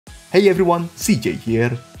Hey everyone, CJ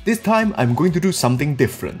here. This time I'm going to do something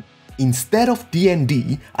different. Instead of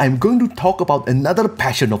D&D, I'm going to talk about another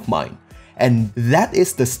passion of mine, and that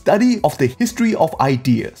is the study of the history of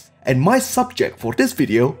ideas. And my subject for this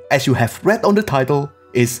video, as you have read on the title,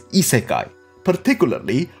 is Isekai.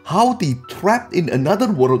 Particularly how the trapped in another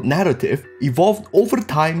world narrative evolved over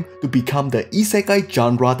time to become the Isekai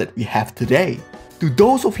genre that we have today. To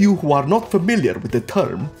those of you who are not familiar with the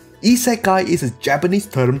term, Isekai is a Japanese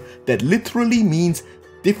term that literally means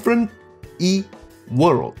different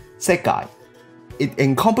world, sekai. It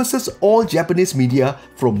encompasses all Japanese media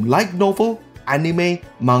from light novel, anime,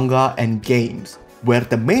 manga, and games, where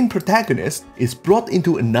the main protagonist is brought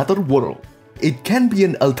into another world. It can be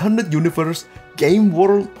an alternate universe, game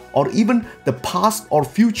world, or even the past or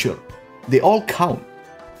future. They all count.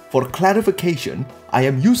 For clarification, I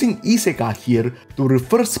am using Isekai here to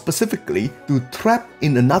refer specifically to trapped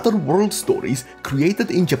in another world stories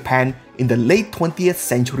created in Japan in the late 20th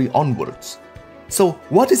century onwards. So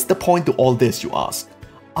what is the point to all this, you ask?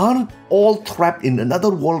 Aren't all trapped in another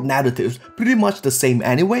world narratives pretty much the same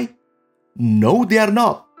anyway? No, they are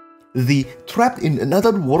not. The trapped in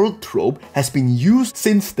another world trope has been used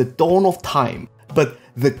since the dawn of time, but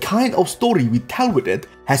the kind of story we tell with it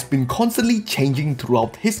has been constantly changing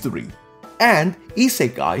throughout history. And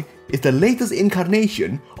Isekai is the latest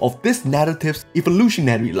incarnation of this narrative's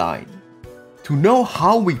evolutionary line. To know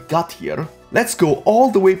how we got here, let's go all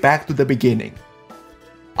the way back to the beginning.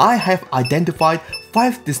 I have identified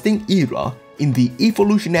 5 distinct eras in the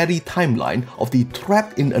evolutionary timeline of the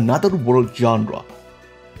trapped in another world genre.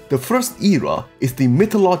 The first era is the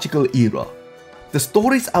mythological era. The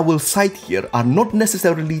stories I will cite here are not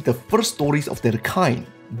necessarily the first stories of their kind,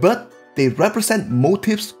 but they represent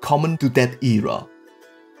motifs common to that era.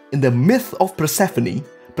 In the myth of Persephone,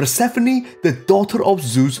 the daughter of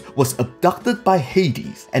Zeus, was abducted by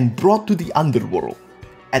Hades and brought to the underworld.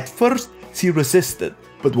 At first, she resisted,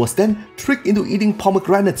 but was then tricked into eating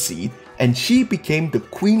pomegranate seed, and she became the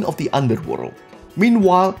queen of the underworld.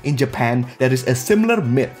 Meanwhile, in Japan, there is a similar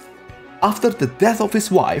myth. After the death of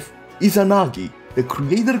his wife, Izanagi, the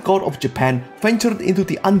creator god of Japan, ventured into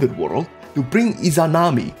the underworld to bring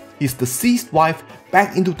Izanami, his deceased wife,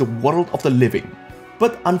 back into the world of the living.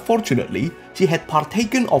 But unfortunately, she had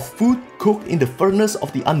partaken of food cooked in the furnace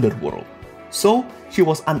of the underworld. So, she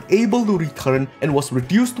was unable to return and was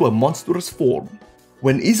reduced to a monstrous form.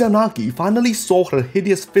 When Izanagi finally saw her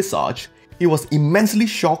hideous visage, he was immensely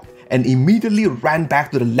shocked and immediately ran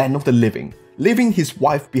back to the land of the living, leaving his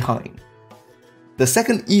wife behind. The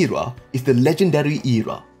second era is the legendary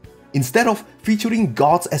era. Instead of featuring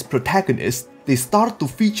gods as protagonists, they start to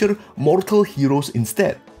feature mortal heroes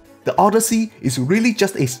instead. The Odyssey is really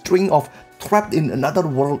just a string of trapped in another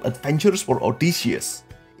world adventures for Odysseus.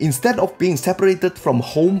 Instead of being separated from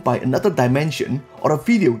home by another dimension or a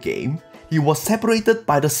video game, he was separated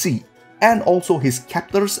by the sea, and also his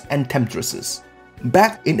captors and temptresses.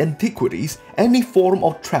 Back in antiquities, any form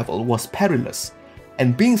of travel was perilous,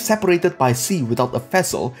 and being separated by sea without a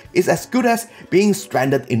vessel is as good as being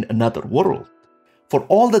stranded in another world. For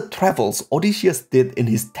all the travels Odysseus did in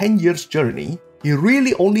his 10 years journey, he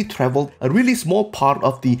really only traveled a really small part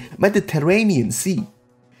of the Mediterranean Sea.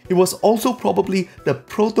 He was also probably the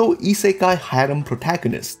proto-isekai harem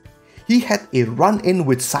protagonist. He had a run-in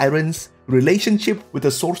with sirens, relationship with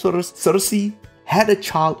the sorceress Circe, had a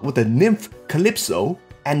child with the nymph Calypso,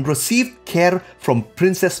 and received care from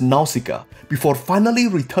Princess Nausicaa before finally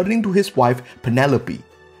returning to his wife Penelope.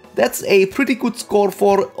 That's a pretty good score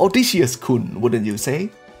for Odysseus-kun, wouldn't you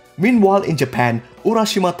say? Meanwhile in Japan,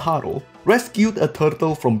 Urashima Taro rescued a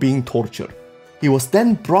turtle from being tortured. He was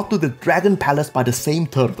then brought to the Dragon Palace by the same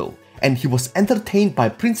turtle, and he was entertained by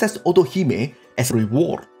Princess Otohime as a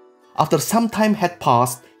reward. After some time had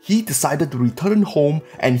passed, he decided to return home,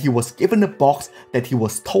 and he was given a box that he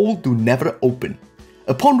was told to never open.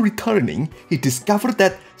 Upon returning, he discovered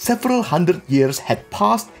that several hundred years had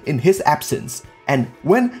passed in his absence, and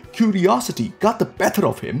when curiosity got the better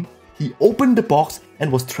of him, he opened the box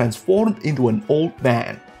and was transformed into an old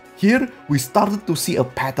man. Here, we started to see a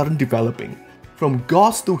pattern developing, from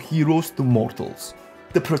gods to heroes to mortals.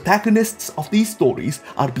 The protagonists of these stories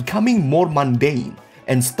are becoming more mundane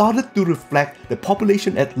and started to reflect the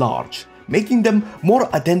population at large, making them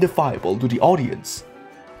more identifiable to the audience.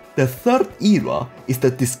 The third era is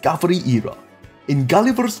the Discovery era. In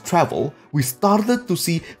Gulliver's Travel, we started to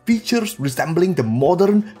see features resembling the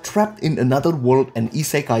modern trapped in another world and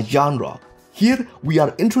isekai genre. Here, we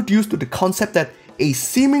are introduced to the concept that a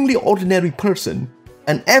seemingly ordinary person,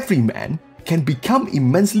 an everyman, can become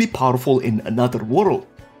immensely powerful in another world.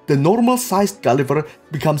 the normal-sized Gulliver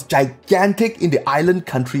becomes gigantic in the island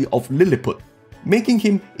country of Lilliput, making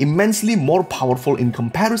him immensely more powerful in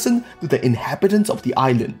comparison to the inhabitants of the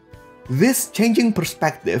island. This changing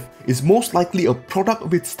perspective is most likely a product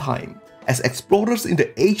of its time, as explorers in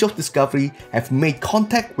the Age of Discovery have made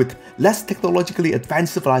contact with less technologically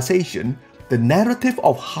advanced civilization. The narrative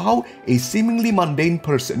of how a seemingly mundane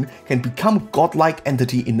person can become a godlike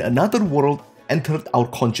entity in another world entered our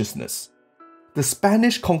consciousness. The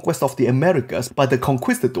Spanish conquest of the Americas by the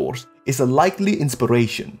conquistadors is a likely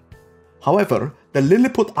inspiration. However, the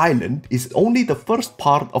Lilliput Island is only the first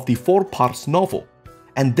part of the 4-part novel,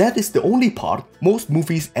 and that is the only part most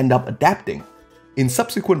movies end up adapting. In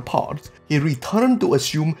subsequent parts, he returned to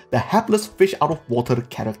assume the hapless fish-out-of-water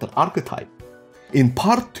character archetype. In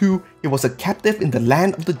Part 2, he was a captive in the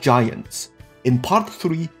land of the giants. In Part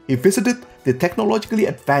 3, he visited the technologically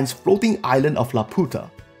advanced floating island of Laputa.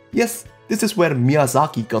 Yes, this is where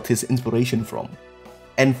Miyazaki got his inspiration from.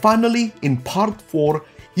 And finally, in Part 4,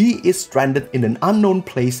 he is stranded in an unknown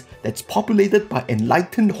place that's populated by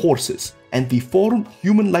enlightened horses and deformed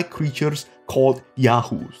human-like creatures called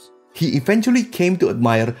yahoos. He eventually came to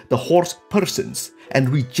admire the horse persons and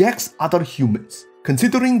rejects other humans,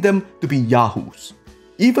 considering them to be yahoos.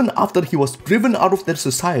 Even after he was driven out of their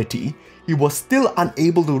society, he was still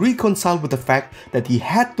unable to reconcile with the fact that he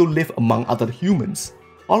had to live among other humans,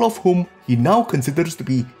 all of whom he now considers to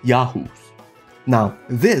be yahoos. Now,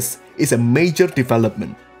 this is a major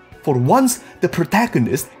development. For once, the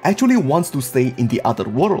protagonist actually wants to stay in the other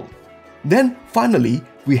world. Then, finally,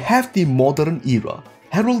 we have the modern era,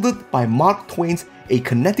 heralded by Mark Twain's A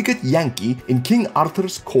Connecticut Yankee in King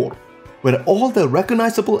Arthur's Court, where all the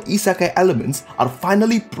recognizable isekai elements are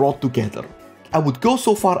finally brought together. I would go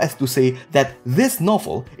so far as to say that this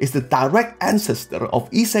novel is the direct ancestor of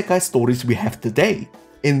isekai stories we have today.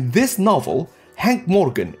 In this novel, Hank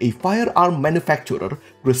Morgan, a firearm manufacturer,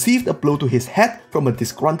 received a blow to his head from a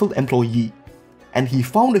disgruntled employee, and he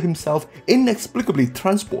found himself inexplicably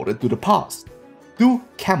transported to the past, to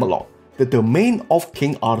Camelot, the domain of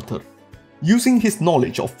King Arthur. Using his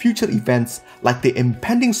knowledge of future events like the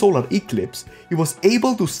impending solar eclipse, he was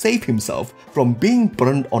able to save himself from being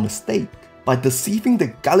burned on a stake by deceiving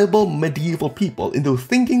the gullible medieval people into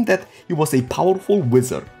thinking that he was a powerful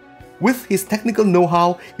wizard. With his technical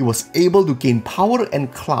know-how, he was able to gain power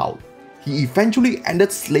and clout. He eventually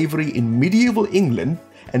ended slavery in medieval England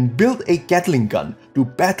and built a Gatling gun to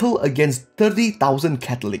battle against 30,000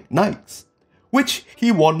 Catholic knights, which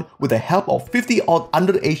he won with the help of 50-odd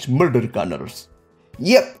underage murder gunners.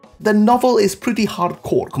 Yep, the novel is pretty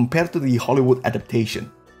hardcore compared to the Hollywood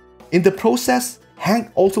adaptation. In the process, Hank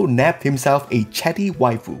also nabbed himself a chatty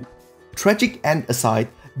waifu. Tragic end aside,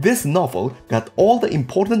 this novel got all the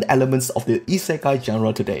important elements of the isekai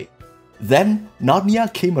genre today. Then,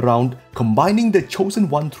 Narnia came around, combining the Chosen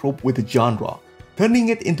One trope with the genre, turning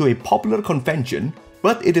it into a popular convention,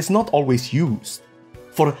 but it is not always used.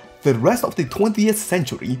 For the rest of the 20th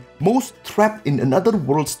century, most trapped in another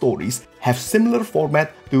world stories have similar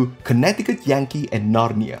format to Connecticut Yankee and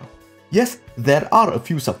Narnia. Yes, there are a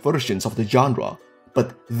few subversions of the genre,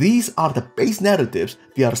 but these are the base narratives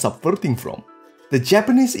they are subverting from. The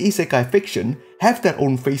Japanese isekai fiction have their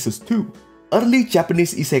own phases too. Early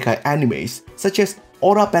Japanese isekai animes such as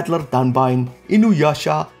Aura Battler Danbain,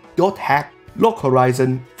 Inuyasha, Dot Hack, Log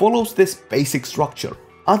Horizon follows this basic structure.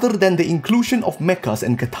 Other than the inclusion of mechas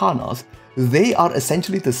and katanas, they are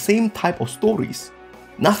essentially the same type of stories.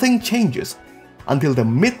 Nothing changes until the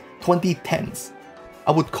mid-2010s.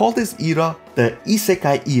 I would call this era the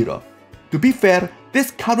Isekai era. To be fair,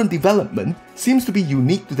 this current development seems to be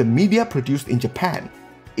unique to the media produced in Japan.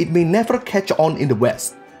 It may never catch on in the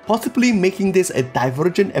West, possibly making this a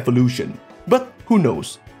divergent evolution. But who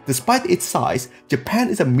knows? Despite its size, Japan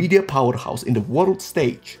is a media powerhouse in the world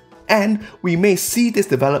stage, and we may see this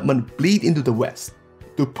development bleed into the West.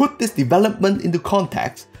 To put this development into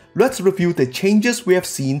context, let's review the changes we have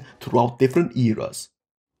seen throughout different eras.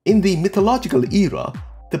 In the mythological era,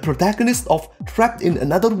 the protagonists of Trapped in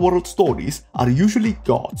Another World stories are usually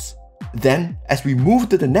gods. Then, as we move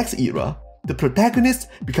to the next era, the protagonists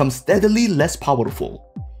become steadily less powerful.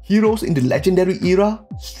 Heroes in the legendary era,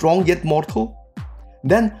 strong yet mortal.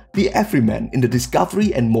 Then, the everyman in the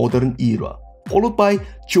Discovery and modern era, followed by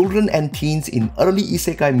children and teens in early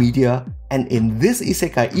isekai media, and in this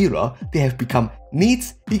isekai era, they have become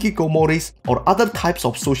neets, hikikomoris, or other types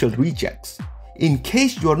of social rejects. In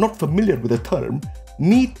case you are not familiar with the term,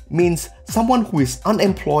 NEET means someone who is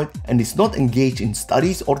unemployed and is not engaged in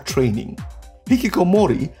studies or training.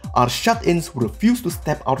 Hikikomori are shut-ins who refuse to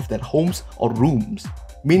step out of their homes or rooms.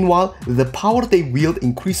 Meanwhile, the power they wield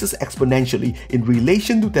increases exponentially in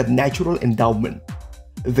relation to their natural endowment.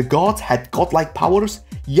 The gods had godlike powers,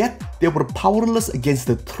 yet they were powerless against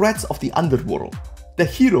the threats of the underworld. The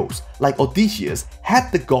heroes, like Odysseus,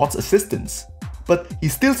 had the gods' assistance, but he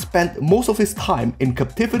still spent most of his time in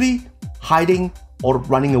captivity, hiding, or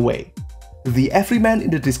running away. The everyman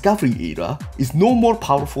in the Discovery era is no more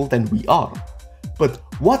powerful than we are. But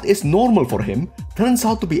what is normal for him turns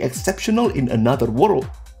out to be exceptional in another world.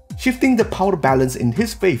 Shifting the power balance in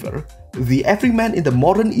his favor, the everyman in the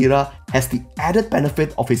modern era has the added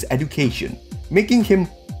benefit of his education, making him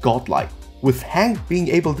godlike, with Hank being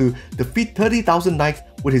able to defeat 30,000 knights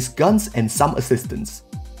with his guns and some assistance.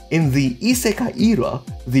 In the Isekai era,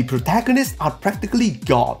 the protagonists are practically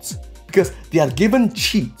gods because they are given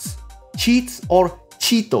cheats. Cheats or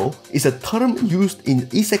Cheeto is a term used in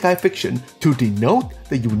isekai fiction to denote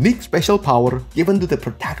the unique special power given to the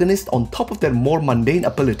protagonist on top of their more mundane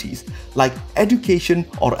abilities like education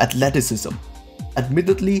or athleticism.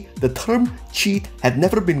 Admittedly, the term cheat had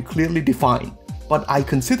never been clearly defined, but I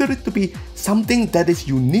consider it to be something that is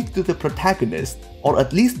unique to the protagonist or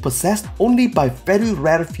at least possessed only by very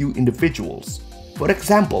rare few individuals. For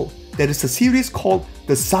example, there is a series called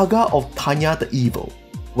The Saga of Tanya the Evil,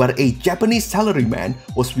 where a Japanese salaryman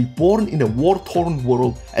was reborn in a war-torn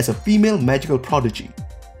world as a female magical prodigy.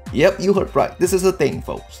 Yep, you heard right, this is a thing,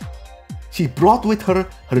 folks. She brought with her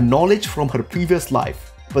her knowledge from her previous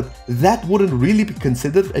life, but that wouldn't really be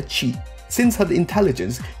considered a cheat, since her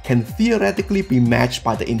intelligence can theoretically be matched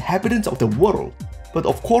by the inhabitants of the world. But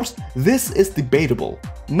of course, this is debatable.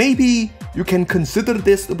 Maybe you can consider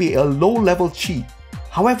this to be a low-level cheat.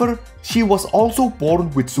 However, she was also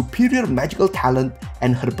born with superior magical talent,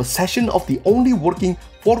 and her possession of the only working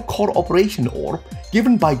 4-core operation orb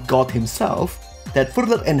given by God himself that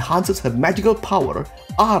further enhances her magical power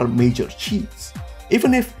are major cheats,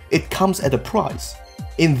 even if it comes at a price.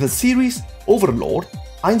 In the series Overlord,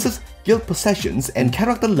 Ainz's guild possessions and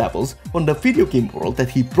character levels from the video game world that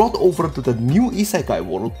he brought over to the new isekai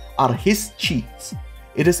world are his cheats.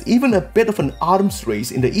 It is even a bit of an arms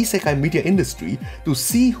race in the isekai media industry to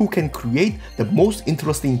see who can create the most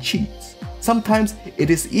interesting cheats. Sometimes it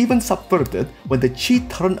is even subverted when the cheat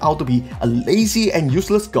turns out to be a lazy and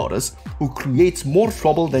useless goddess who creates more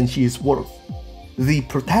trouble than she is worth. The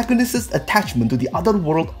protagonist's attachment to the other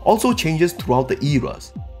world also changes throughout the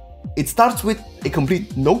eras. It starts with a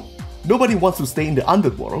complete nope, nobody wants to stay in the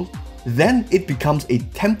underworld, then it becomes a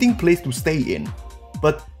tempting place to stay in,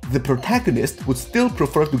 but the protagonist would still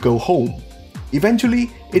prefer to go home.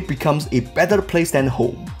 Eventually, it becomes a better place than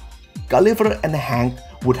home. Gulliver and Hank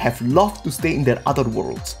would have loved to stay in their other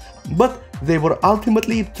worlds, but they were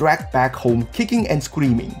ultimately dragged back home kicking and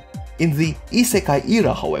screaming. In the isekai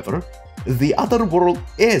era, however, the other world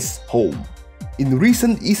is home. In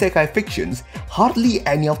recent isekai fictions, hardly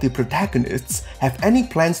any of the protagonists have any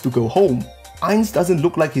plans to go home. Ainz doesn't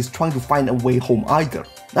look like he's trying to find a way home either.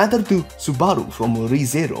 Neither do Subaru from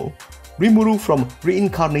Re:Zero, Rimuru from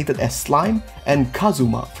Reincarnated as Slime, and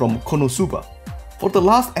Kazuma from Konosuba. For the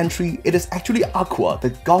last entry, it is actually Aqua,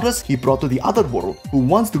 the goddess he brought to the other world, who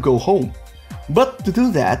wants to go home. But to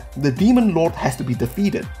do that, the Demon Lord has to be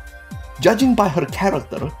defeated. Judging by her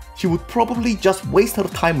character, she would probably just waste her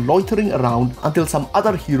time loitering around until some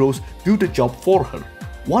other heroes do the job for her.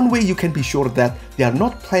 One way you can be sure that they are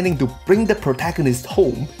not planning to bring the protagonist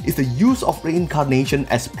home is the use of reincarnation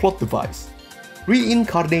as plot device.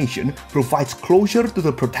 Reincarnation provides closure to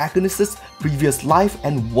the protagonist's previous life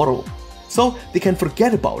and world, so they can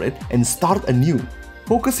forget about it and start anew,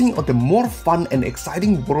 focusing on the more fun and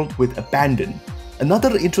exciting world with abandon.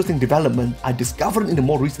 Another interesting development I discovered in the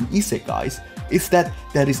more recent isekais is that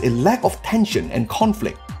there is a lack of tension and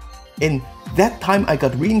conflict. In That Time I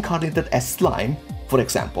Got Reincarnated as Slime, for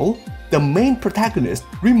example, the main protagonist,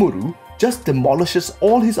 Rimuru, just demolishes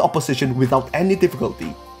all his opposition without any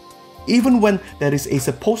difficulty. Even when there is a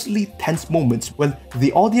supposedly tense moment when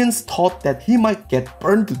the audience thought that he might get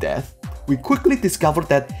burned to death, we quickly discover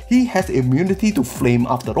that he has immunity to flame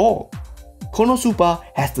after all. Konosuba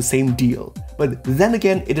has the same deal, but then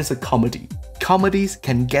again it is a comedy. Comedies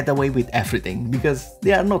can get away with everything because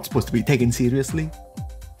they are not supposed to be taken seriously.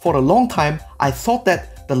 For a long time, I thought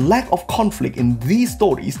that the lack of conflict in these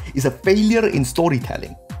stories is a failure in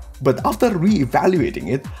storytelling. But after re-evaluating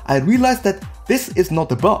it, I realized that this is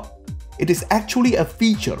not a bug. It is actually a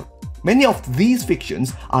feature. Many of these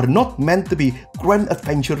fictions are not meant to be grand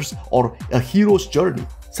adventures or a hero's journey.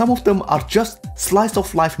 Some of them are just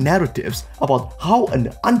slice-of-life narratives about how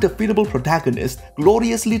an undefeatable protagonist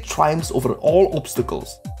gloriously triumphs over all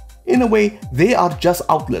obstacles. In a way, they are just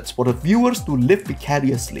outlets for the viewers to live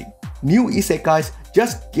vicariously. new isekais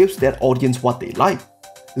just gives their audience what they like.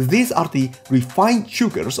 These are the refined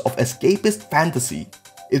sugars of escapist fantasy.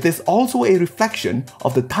 It is also a reflection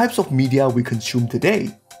of the types of media we consume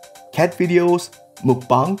today. Cat videos,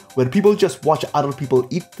 mukbang, where people just watch other people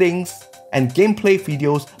eat things, and gameplay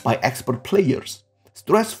videos by expert players.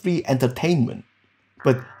 Stress-free entertainment.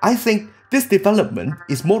 But I think this development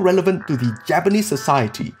is more relevant to the Japanese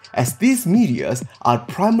society, as these medias are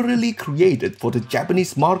primarily created for the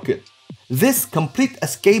Japanese market. This complete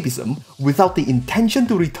escapism without the intention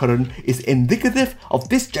to return is indicative of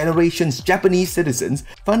this generation's Japanese citizens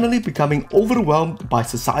finally becoming overwhelmed by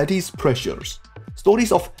society's pressures.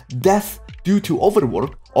 Stories of death due to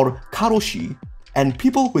overwork or karoshi and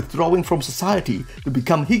people withdrawing from society to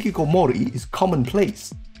become hikikomori is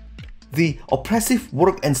commonplace. The oppressive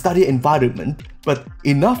work and study environment, but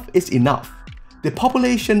enough is enough. The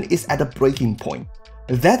population is at a breaking point.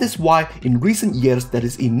 That is why in recent years there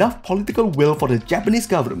is enough political will for the Japanese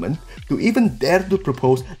government to even dare to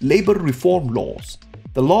propose labor reform laws.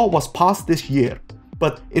 The law was passed this year,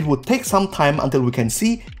 but it would take some time until we can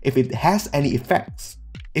see if it has any effects.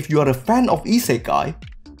 If you are a fan of isekai,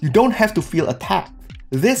 you don't have to feel attacked.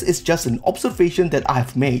 This is just an observation that I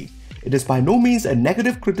have made. It is by no means a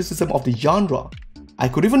negative criticism of the genre. I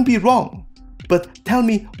could even be wrong. But tell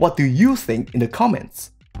me, what do you think in the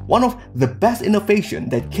comments? One of the best innovation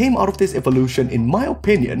that came out of this evolution, in my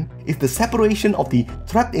opinion, is the separation of the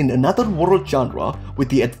trapped in another world genre with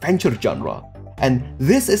the adventure genre. And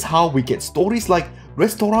this is how we get stories like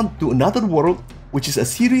Restaurant to Another World, which is a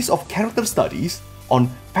series of character studies on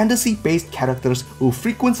fantasy-based characters who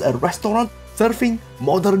frequent a restaurant serving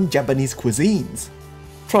modern Japanese cuisines.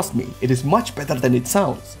 Trust me, it is much better than it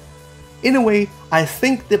sounds. In a way, I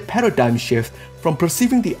think the paradigm shift from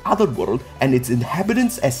perceiving the other world and its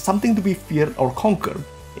inhabitants as something to be feared or conquered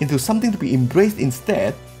into something to be embraced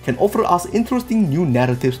instead can offer us interesting new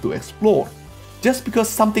narratives to explore. Just because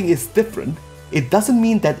something is different, it doesn't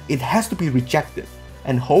mean that it has to be rejected,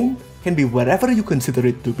 and home can be wherever you consider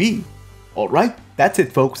it to be. Alright, that's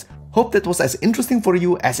it folks. Hope that was as interesting for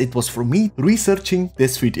you as it was for me researching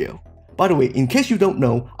this video. By the way, in case you don't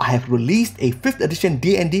know, I have released a 5th edition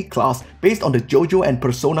D&D class based on the JoJo and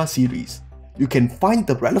Persona series. You can find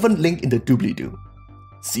the relevant link in the doobly-doo.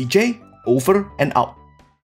 CJ, over and out.